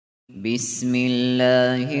بسم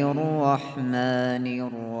الله الرحمن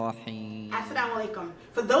الرحيم. Assalamu alaikum.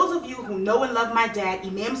 For those of you who know and love my dad,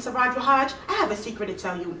 Imam Siraj Wahhaj, I have a secret to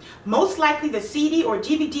tell you. Most likely the CD or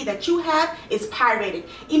DVD that you have is pirated.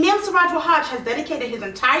 Imam Siraj Wahhaj has dedicated his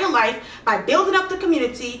entire life by building up the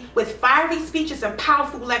community with fiery speeches and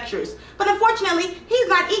powerful lectures. But unfortunately, he's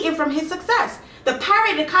not eating from his success. The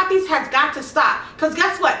pirated copies has got to stop. Because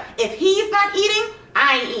guess what? If he's not eating,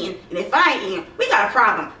 I ain't eating. And if I ain't eating, we got a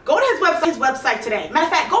problem. Go to his website today. Matter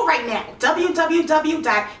of fact, go right now.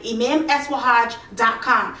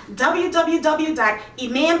 www.imamswahhaj.com.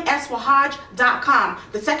 www.imamswahhaj.com.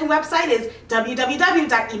 The second website is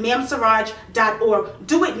www.imamsiraj.org.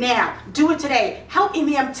 Do it now. Do it today. Help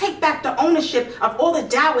Imam take back the ownership of all the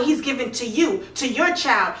dawah he's given to you, to your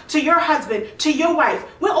child, to your husband, to your wife.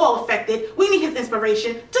 We're all affected. We need his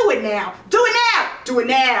inspiration. Do it now. Do it now. Do it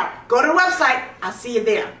now. Go to the website. I'll see you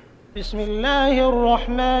there. بسم الله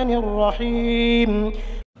الرحمن الرحيم.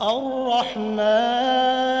 الرحمن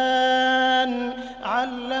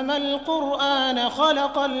علم القرآن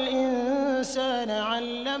خلق الإنسان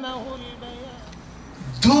علمه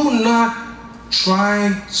البيان. Do not try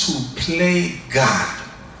to play God.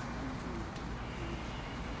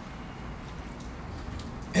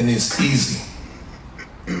 And it's easy.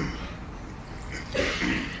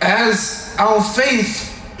 As our faith,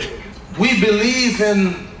 we believe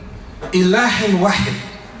in Ilahin Wahid,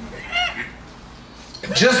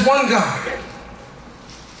 just one God.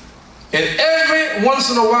 And every once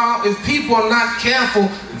in a while, if people are not careful,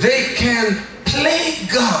 they can play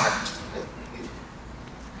God.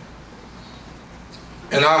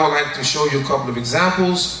 And I would like to show you a couple of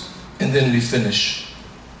examples, and then we finish.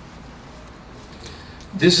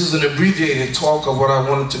 This is an abbreviated talk of what I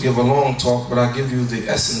wanted to give a long talk, but I'll give you the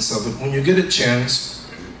essence of it. When you get a chance,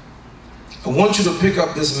 I want you to pick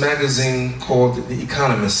up this magazine called The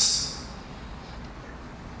Economist,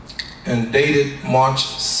 and dated March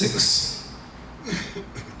 6.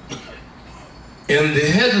 And the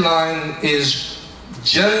headline is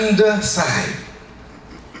Gendercide.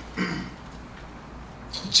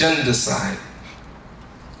 Gendercide.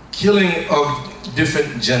 Killing of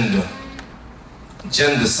different gender.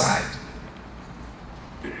 Gendercide.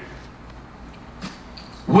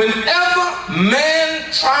 Whenever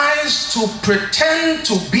man tries to pretend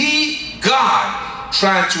to be God,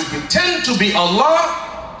 try to pretend to be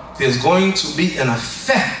Allah, there's going to be an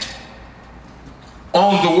effect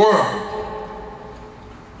on the world.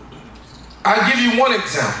 I'll give you one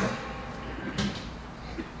example.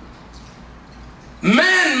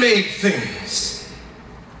 Man-made things,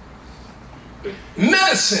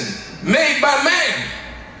 medicine made by man,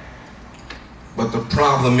 but the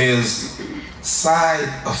problem is side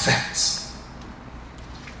effects.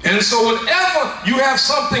 And so whenever you have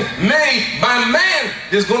something made by man,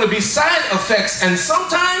 there's going to be side effects, and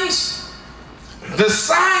sometimes the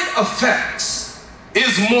side effects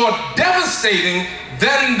is more devastating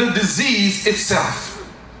than the disease itself.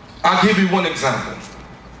 I'll give you one example.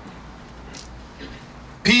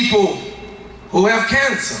 People who have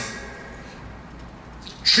cancer,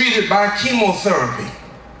 treated by chemotherapy.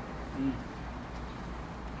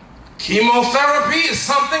 Chemotherapy is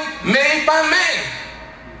something made by man.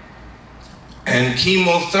 And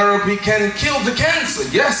chemotherapy can kill the cancer.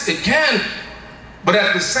 Yes, it can. But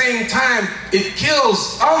at the same time, it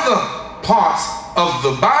kills other parts of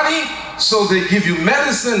the body. So they give you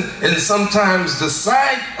medicine, and sometimes the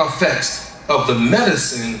side effects of the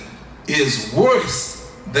medicine is worse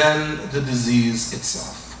than the disease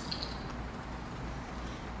itself.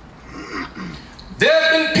 There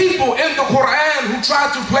have been people in the Quran who try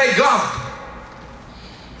to play God.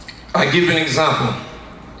 I give an example.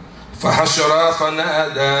 فَحَشَرَ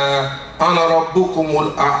فَنَادَى أَنَا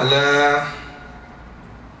رَبُّكُمُ الْأَعْلَى.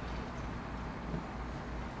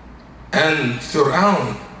 And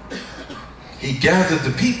Fir'aun, he gathered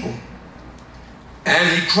the people and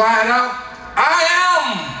he cried out, I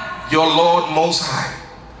am your Lord Most High.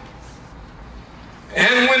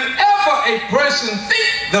 And whenever a person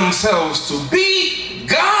thinks themselves to be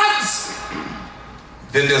gods,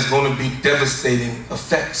 then there's going to be devastating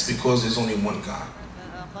effects because there's only one God.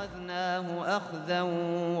 فأخذناه أخذا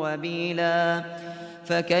وبيلا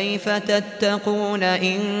فكيف تتقون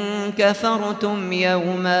إن كفرتم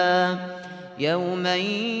يوما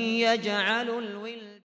يجعل الولدان